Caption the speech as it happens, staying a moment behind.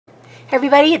Hey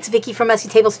everybody, it's Vicki from Messy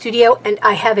Table Studio, and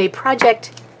I have a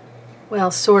project, well,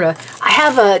 sorta. I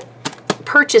have a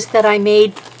purchase that I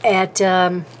made at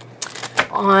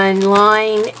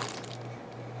online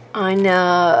on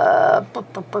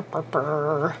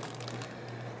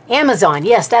Amazon.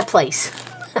 Yes, that place.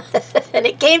 And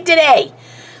it came today.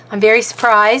 I'm very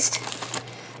surprised.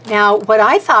 Now, what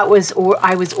I thought was,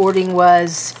 I was ordering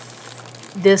was,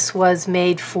 this was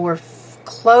made for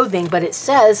clothing, but it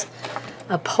says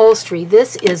upholstery.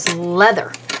 This is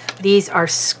leather. These are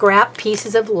scrap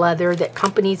pieces of leather that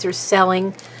companies are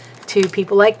selling to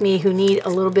people like me who need a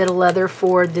little bit of leather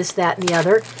for this, that, and the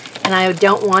other. And I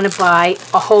don't want to buy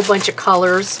a whole bunch of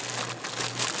colors.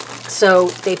 So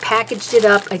they packaged it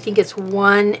up. I think it's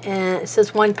it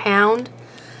says 1 pound,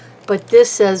 but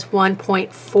this says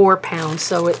 1.4 pounds.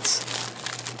 So it's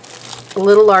a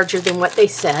little larger than what they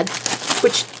said,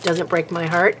 which doesn't break my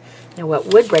heart. Now what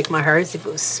would break my heart is if it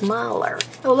was smaller.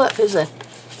 Oh look, there's a,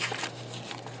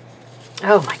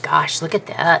 oh my gosh, look at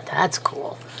that. That's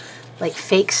cool. Like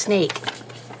fake snake.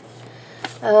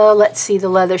 Oh, let's see the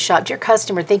leather shop. Dear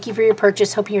customer, thank you for your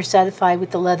purchase. Hoping you're satisfied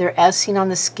with the leather. As seen on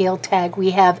the scale tag,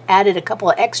 we have added a couple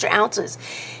of extra ounces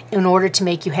in order to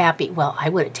make you happy. Well, I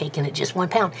would have taken it just 1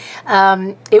 pound.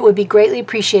 It would be greatly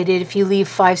appreciated if you leave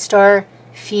 5-star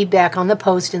feedback on the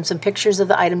post and some pictures of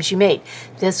the items you made.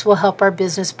 This will help our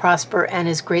business prosper and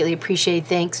is greatly appreciated.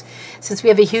 Thanks. Since we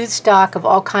have a huge stock of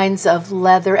all kinds of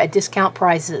leather at discount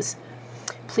prices,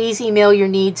 please email your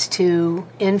needs to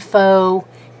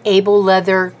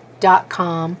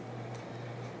info@ableleather.com.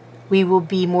 We will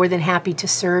be more than happy to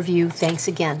serve you. Thanks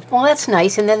again. Well, that's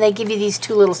nice. And then they give you these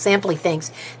 2 little sampling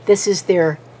things. This is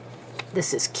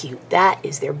cute. That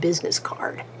is their business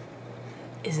card.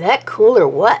 Is that cool or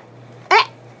what?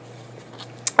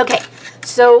 Okay,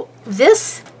 so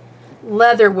this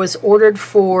leather was ordered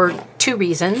for 2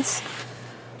 reasons.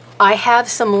 I have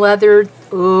some leather,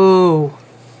 oh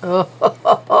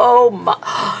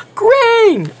my,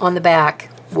 grain on the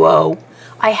back. Whoa.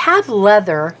 I have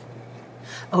leather.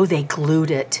 Oh, they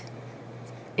glued it.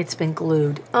 It's been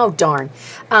glued. Oh, darn.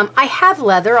 I have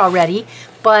leather already,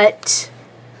 but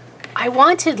I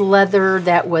wanted leather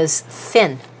that was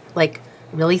thin, like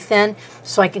really thin,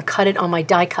 so I can cut it on my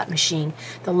die cut machine.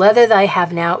 The leather that I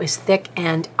have now is thick,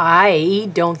 and I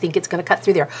don't think it's going to cut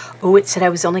through there. Oh, it said I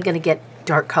was only going to get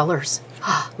dark colors.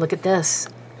 Look at this.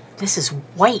 This is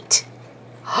white.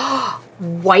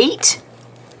 White?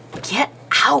 Get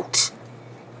out.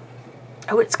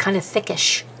 Oh, it's kind of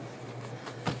thickish.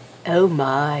 Oh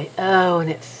my. Oh, and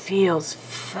it feels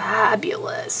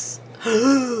fabulous.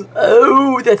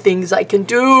 Oh, the things I can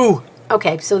do.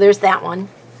 Okay, so there's that one.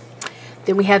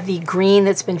 Then we have the green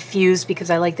that's been fused because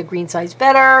I like the green sides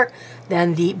better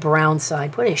than the brown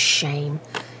side. What a shame.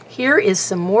 Here is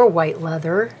some more white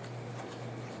leather.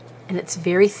 And it's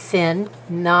very thin,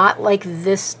 not like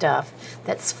this stuff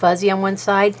that's fuzzy on one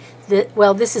side.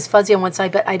 Well, this is fuzzy on one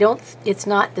side, but it's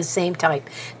not the same type.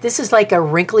 This is like a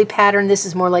wrinkly pattern. This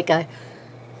is more like a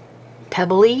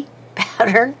pebbly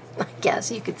pattern. I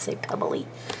guess you could say pebbly.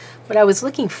 What I was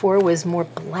looking for was more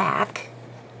black.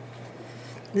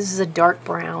 This is a dark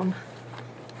brown.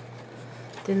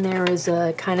 Then there is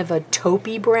a kind of a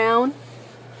taupey brown.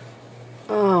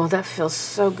 Oh, that feels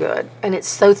so good. And it's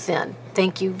so thin.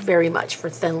 Thank you very much for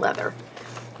thin leather.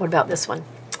 What about this one?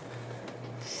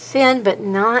 Thin, but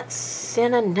not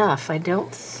thin enough, I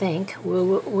don't think.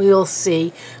 We'll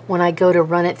see when I go to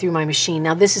run it through my machine.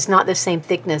 Now, this is not the same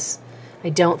thickness, I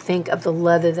don't think, of the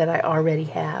leather that I already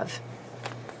have.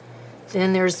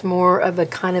 Then there's more of a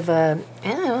kind of a,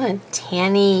 I don't know, a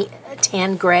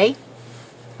tan gray.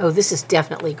 Oh, this is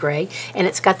definitely gray. And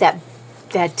it's got that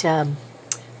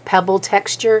pebble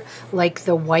texture like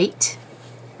the white.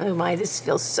 Oh my, this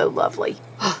feels so lovely.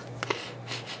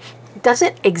 It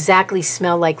doesn't exactly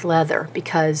smell like leather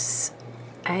because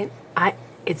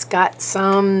it's got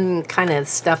some kind of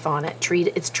stuff on it.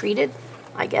 It's treated,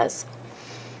 I guess.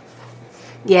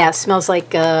 Yeah, it smells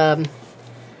like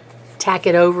tack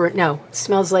it over. No, it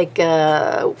smells like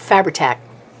Fabri-Tac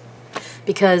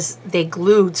because they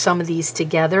glued some of these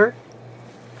together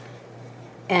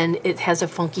and it has a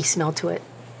funky smell to it.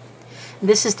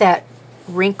 This is that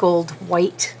wrinkled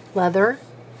white leather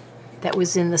that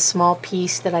was in the small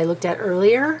piece that I looked at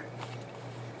earlier.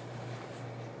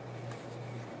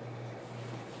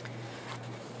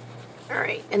 All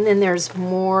right, and then there's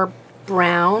more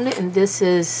brown, and this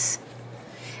is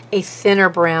a thinner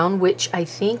brown, which I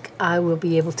think I will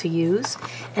be able to use.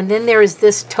 And then there is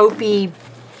this taupey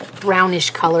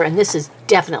brownish color, and this is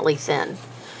definitely thin.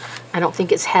 I don't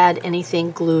think it's had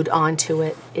anything glued onto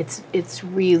it. It's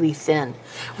really thin,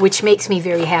 which makes me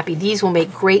very happy. These will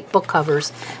make great book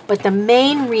covers. But the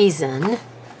main reason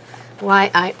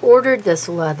why I ordered this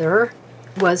leather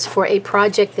was for a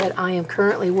project that I am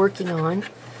currently working on.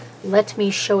 Let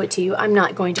me show it to you. I'm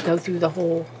not going to go through the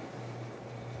whole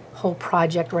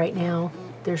project right now.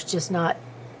 There's just not,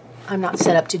 I'm not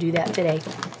set up to do that today.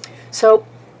 So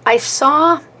I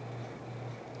saw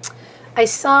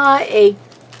a,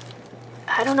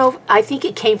 I don't know, I think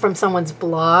it came from someone's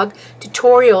blog,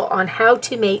 tutorial on how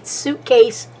to make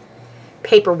suitcase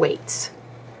paperweights.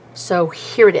 So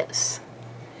here it is.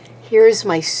 Here's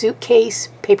my suitcase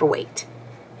paperweight.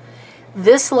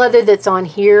 This leather that's on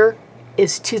here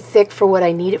is too thick for what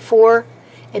I need it for.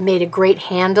 It made a great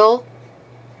handle,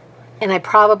 and I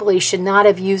probably should not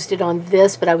have used it on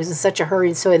this, but I was in such a hurry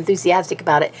and so enthusiastic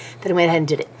about it that I went ahead and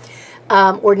did it.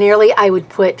 Ordinarily, I would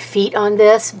put feet on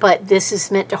this, but this is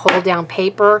meant to hold down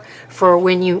paper for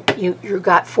when you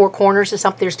got four corners or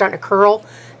something that are starting to curl,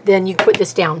 then you put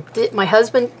this down. My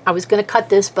husband, I was going to cut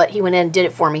this, but he went in and did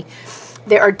it for me.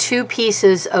 There are two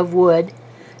pieces of wood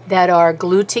that are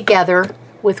glued together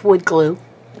with wood glue,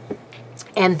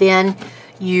 and then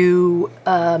you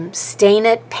stain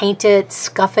it, paint it,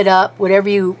 scuff it up, whatever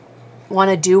you want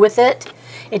to do with it.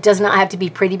 It does not have to be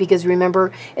pretty because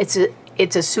remember, it's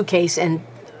a suitcase, and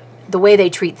the way they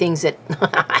treat things at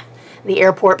the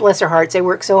airport, bless their hearts, they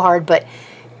work so hard, but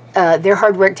their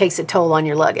hard work takes a toll on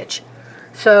your luggage.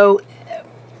 So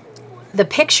the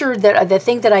picture, the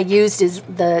thing that I used is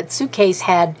the suitcase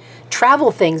had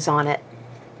travel things on it.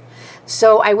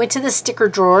 So I went to the sticker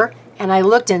drawer and I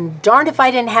looked, and darned if I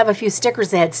didn't have a few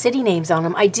stickers that had city names on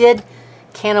them. I did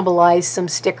cannibalize some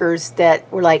stickers that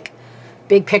were like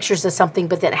big pictures of something,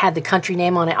 but that had the country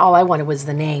name on it. All I wanted was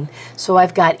the name. So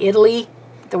I've got Italy,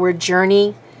 the word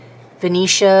journey,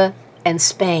 Venetia, and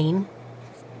Spain.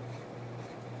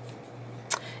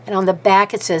 And on the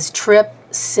back it says trip,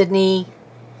 Sydney,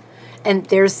 and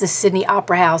there's the Sydney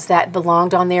Opera House that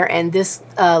belonged on there, and this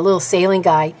little sailing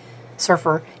guy,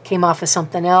 surfer, came off of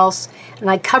something else. And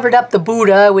I covered up the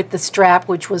Buddha with the strap,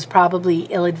 which was probably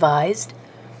ill-advised.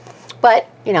 But,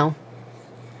 you know,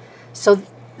 so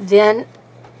then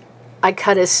I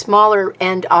cut a smaller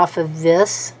end off of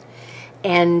this,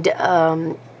 and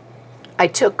I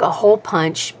took a hole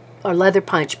punch, or leather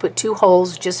punch, put 2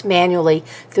 holes just manually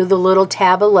through the little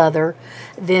tab of leather,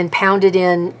 then pounded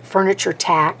in furniture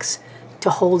tacks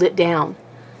to hold it down.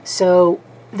 So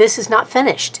this is not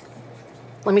finished.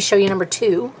 Let me show you number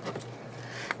 2.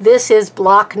 This is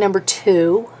block number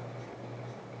 2,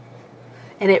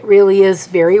 and it really is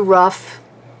very rough.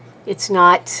 It's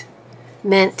not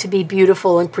meant to be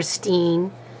beautiful and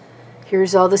pristine.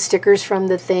 Here's all the stickers from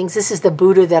the things. This is the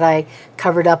Buddha that I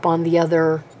covered up on the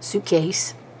other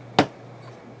suitcase.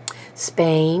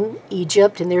 Spain,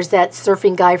 Egypt, and there's that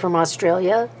surfing guy from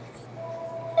Australia.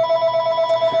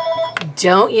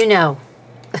 Don't you know?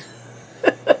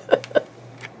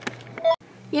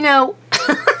 You know,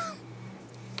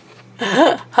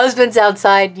 husband's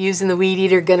outside using the weed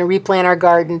eater, going to replant our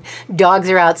garden. Dogs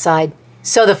are outside,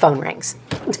 so the phone rings.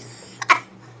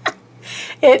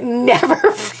 It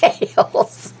never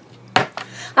fails.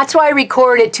 That's why I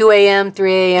record at 2 a.m.,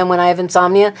 3 a.m. when I have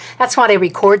insomnia. That's why I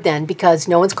record then, because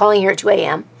no one's calling here at 2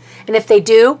 a.m. And if they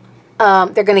do,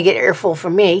 they're going to get an earful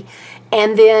from me.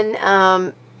 And then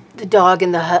the dogs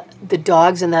and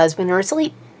the husband are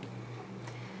asleep.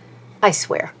 I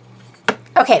swear.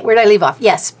 Okay, where did I leave off?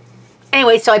 Yes.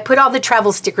 Anyway, so I put all the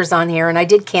travel stickers on here, and I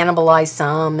did cannibalize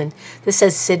some. And this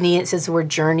says Sydney, and it says the word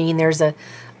journey, and there's a,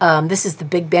 this is the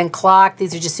Big Ben clock.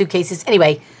 These are just suitcases.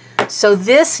 Anyway, so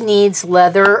this needs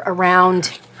leather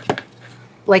around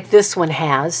like this one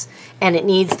has, and it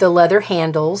needs the leather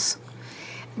handles.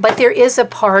 But there is a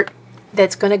part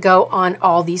that's going to go on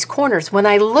all these corners. When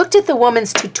I looked at the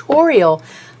woman's tutorial,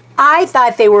 I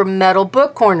thought they were metal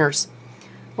book corners.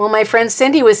 Well, my friend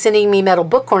Cindy was sending me metal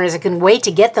book corners. I couldn't wait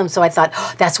to get them, so I thought,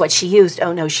 oh, that's what she used.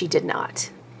 Oh, no, she did not.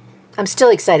 I'm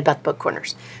still excited about the book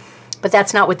corners. But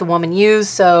that's not what the woman used,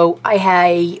 so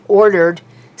I ordered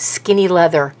skinny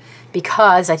leather,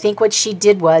 because I think what she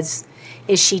did is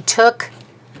she took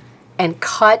and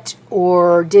cut,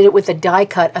 or did it with a die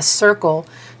cut, a circle,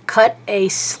 cut a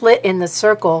slit in the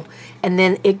circle, and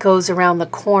then it goes around the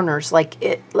corners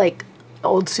like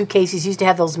old suitcases used to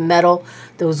have those metal,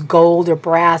 those gold or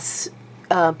brass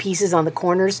pieces on the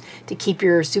corners to keep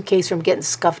your suitcase from getting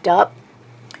scuffed up.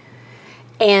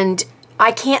 And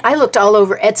I looked all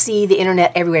over Etsy, the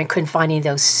internet, everywhere, and couldn't find any of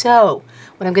those. So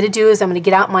what I'm going to do is I'm going to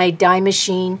get out my die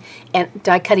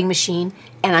cutting machine,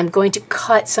 and I'm going to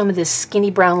cut some of this skinny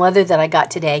brown leather that I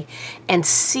got today and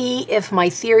see if my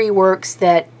theory works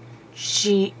that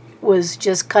she was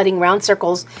just cutting round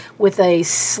circles with a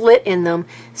slit in them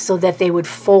so that they would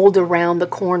fold around the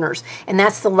corners. And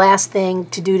that's the last thing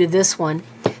to do to this one.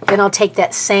 Then I'll take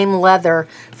that same leather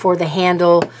for the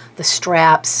handle, the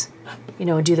straps, you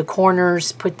know, do the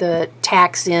corners, put the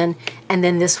tacks in, and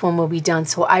then this one will be done.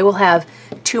 So I will have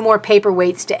 2 more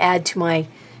paperweights to add to my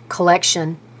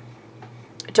collection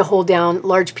to hold down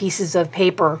large pieces of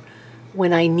paper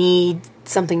when I need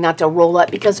something not to roll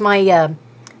up, because my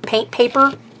paint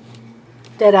paper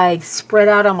that I spread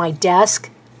out on my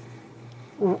desk,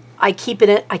 I keep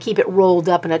it rolled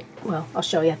up in a, well, I'll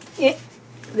show you.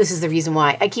 This is the reason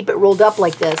why. I keep it rolled up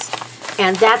like this,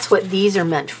 and that's what these are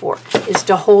meant for, is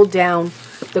to hold down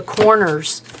the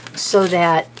corners so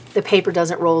that the paper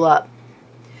doesn't roll up.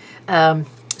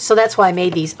 So that's why I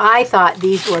made these. I thought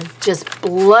these were just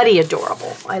bloody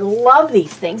adorable. I love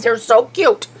these things. They're so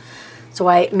cute. So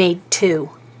I made 2.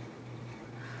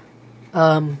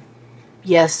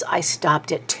 Yes, I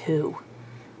stopped at 2.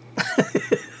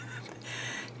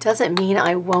 Doesn't mean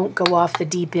I won't go off the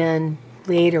deep end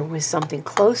later with something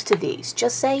close to these.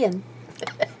 Just saying.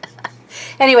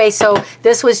 Anyway, so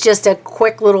this was just a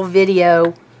quick little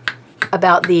video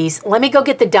about these. Let me go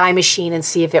get the die machine and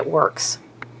see if it works.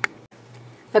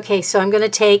 Okay, so I'm going to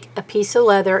take a piece of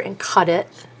leather and cut it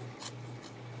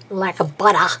like a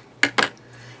butter.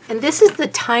 And this is the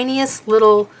tiniest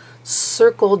little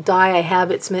circle die I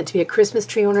have. It's meant to be a Christmas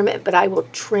tree ornament, but I will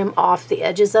trim off the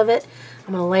edges of it.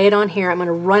 I'm going to lay it on here. I'm going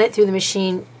to run it through the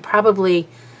machine probably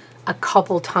a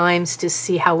couple times to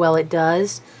see how well it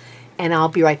does, and I'll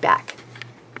be right back.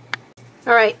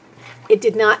 All right, it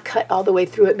did not cut all the way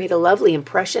through. It made a lovely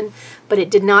impression, but it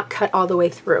did not cut all the way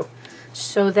through.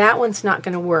 So that one's not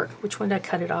going to work. Which one did I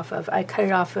cut it off of? I cut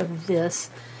it off of this.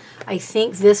 I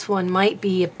think this one might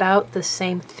be about the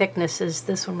same thickness as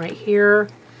this one right here.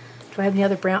 Do I have any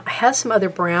other brown? I have some other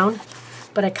brown,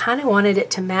 but I kind of wanted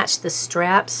it to match the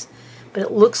straps. But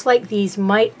it looks like these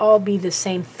might all be the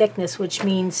same thickness, which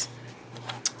means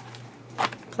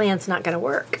plan's not going to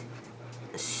work.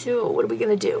 So what are we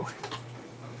going to do?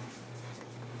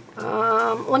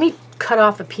 Let me cut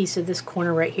off a piece of this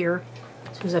corner right here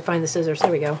as soon as I find the scissors.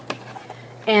 There we go.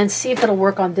 And see if it'll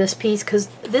work on this piece, because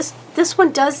this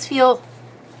one does feel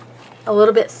a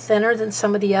little bit thinner than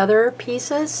some of the other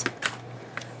pieces.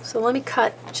 So let me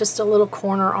cut just a little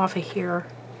corner off of here.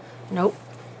 Nope,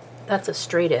 that's a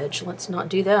straight edge. Let's not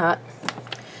do that.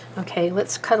 Okay,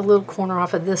 let's cut a little corner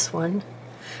off of this one.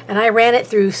 And I ran it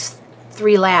through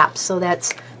 3 laps, so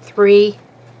that's 3.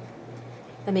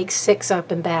 That makes 6 up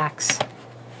and backs.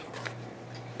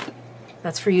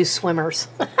 That's for you swimmers.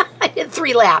 I did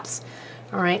 3 laps.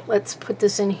 All right, let's put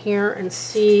this in here and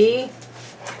see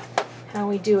how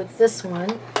we do with this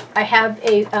one. I have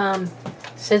a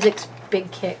Sizzix Big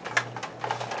Kick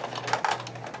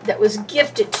that was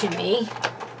gifted to me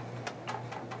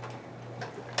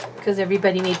because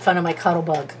everybody made fun of my cuddle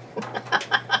bug.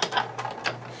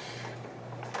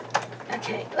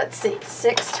 Okay, let's see,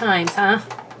 6 times, huh?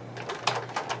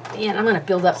 Man, I'm going to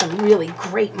build up some really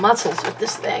great muscles with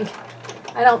this thing.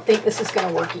 I don't think this is going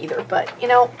to work either, but, you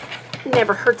know, it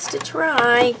never hurts to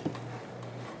try.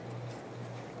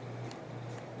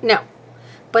 No,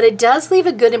 but it does leave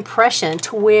a good impression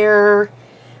to where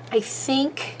I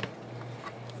think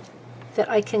that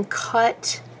I can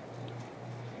cut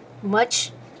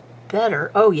much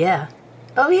better. Oh, yeah.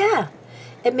 Oh, yeah.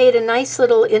 It made a nice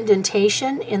little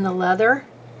indentation in the leather,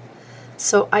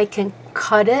 so I can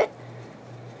cut it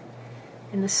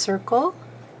in the circle.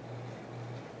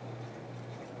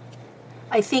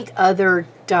 I think other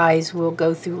dies will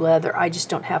go through leather. I just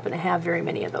don't happen to have very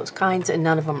many of those kinds, and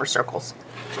none of them are circles.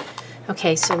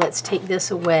 Okay, so let's take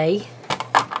this away.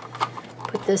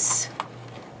 Put this,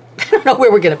 I don't know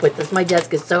where we're going to put this. My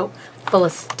desk is so full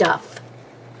of stuff.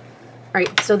 All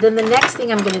right, so then the next thing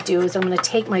I'm going to do is I'm going to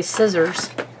take my scissors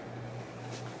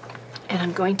and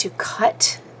I'm going to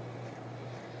cut.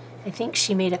 I think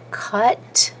she made a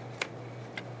cut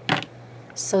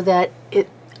so that it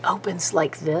opens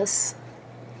like this.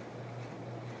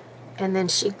 And then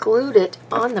she glued it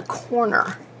on the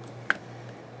corner.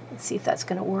 Let's see if that's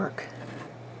going to work.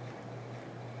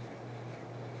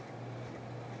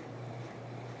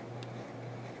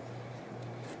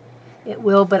 It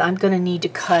will, but I'm going to need to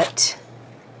cut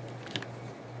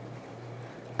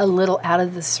a little out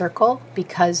of the circle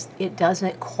because it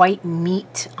doesn't quite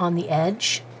meet on the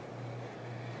edge.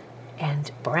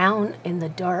 And brown in the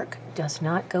dark does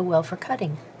not go well for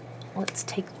cutting. Let's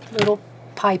take the little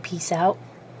pie piece out.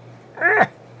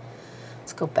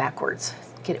 Let's go backwards.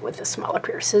 Get it with a smaller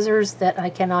pair of scissors that I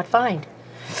cannot find.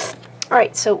 All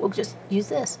right, so we'll just use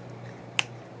this.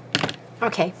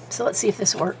 Okay, so let's see if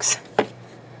this works.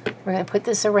 We're going to put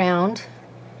this around,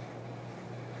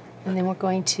 and then we're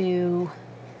going to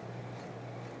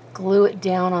glue it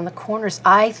down on the corners.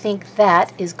 I think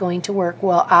that is going to work.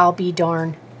 Well, I'll be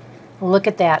darned. Look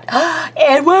at that.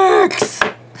 It works!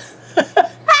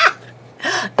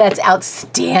 That's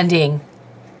outstanding.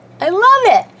 I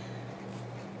love it.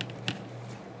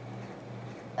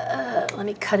 Let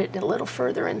me cut it a little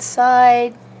further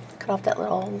inside. Cut off that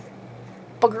little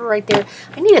booger right there.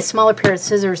 I need a smaller pair of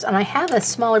scissors, and I have a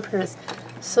smaller pair of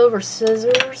silver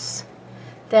scissors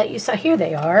that you saw. Here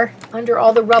they are, under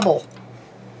all the rubble.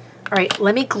 All right,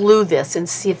 let me glue this and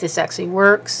see if this actually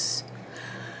works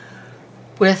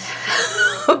with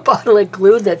a bottle of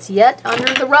glue that's yet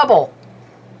under the rubble.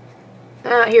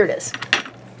 Here it is.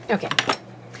 Okay,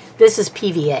 this is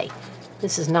PVA.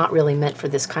 This is not really meant for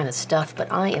this kind of stuff,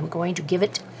 but I am going to give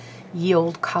it ye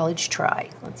old college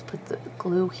try. Let's put the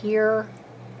glue here.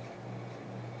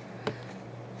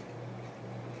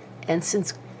 And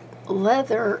since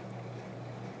leather,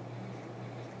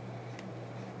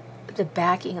 the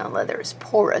backing on leather is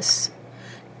porous,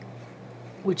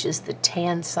 which is the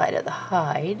tan side of the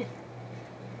hide,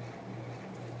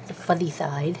 the fuzzy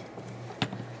side.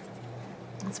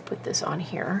 Let's put this on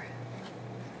here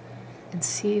and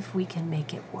see if we can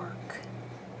make it work.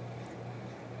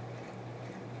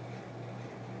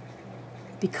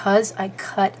 Because I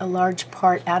cut a large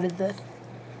part out of the...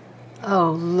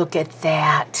 Oh, look at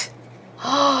that.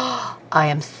 Oh, I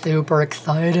am super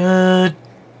excited.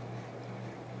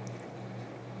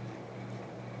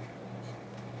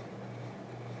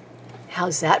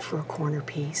 How's that for a corner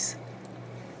piece?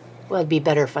 Well, it'd be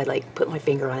better if I like put my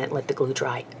finger on it and let the glue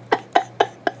dry.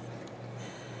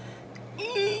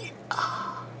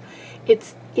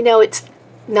 It's, you know, it's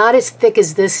not as thick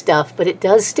as this stuff, but it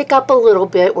does stick up a little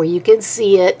bit where you can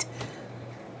see it.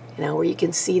 You know, where you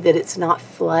can see that it's not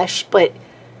flush, but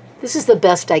this is the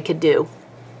best I could do.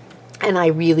 And I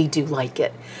really do like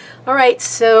it. All right,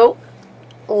 so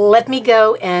let me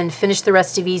go and finish the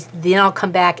rest of these. Then I'll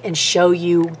come back and show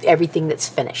you everything that's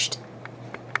finished.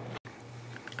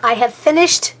 I have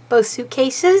finished both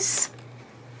suitcases.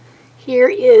 Here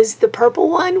is the purple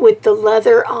one with the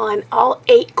leather on all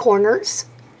 8 corners.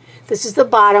 This is the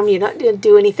bottom. You're not going to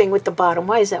do anything with the bottom.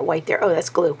 Why is that white there? Oh,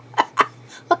 that's glue.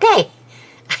 Okay.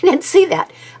 I didn't see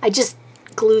that. I just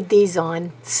glued these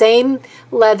on. Same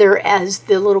leather as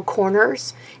the little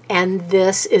corners. And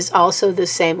this is also the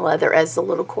same leather as the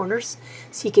little corners.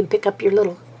 So you can pick up your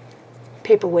little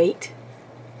paperweight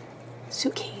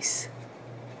suitcase.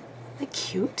 Isn't that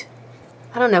cute?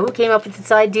 I don't know who came up with this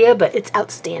idea, but it's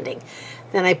outstanding.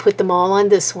 Then I put them all on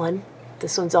this one.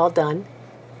 This one's all done.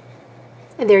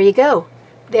 And there you go.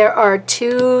 There are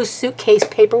 2 suitcase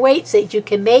paperweights that you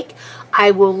can make.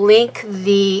 I will link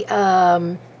the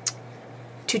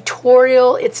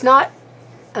tutorial. It's not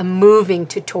a moving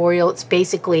tutorial. It's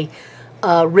basically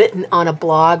written on a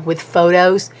blog with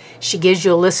photos. She gives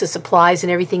you a list of supplies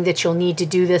and everything that you'll need to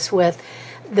do this with.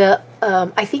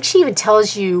 I think she even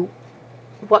tells you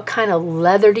what kind of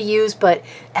leather to use, but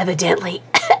evidently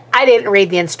I didn't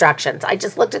read the instructions. I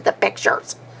just looked at the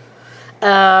pictures.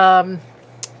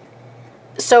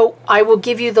 So I will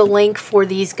give you the link for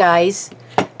these guys,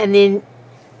 and then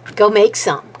go make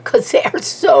some, because they are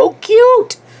so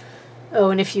cute. Oh,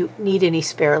 and if you need any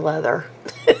spare leather.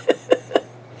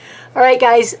 All right,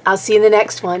 guys, I'll see you in the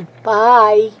next one.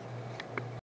 Bye.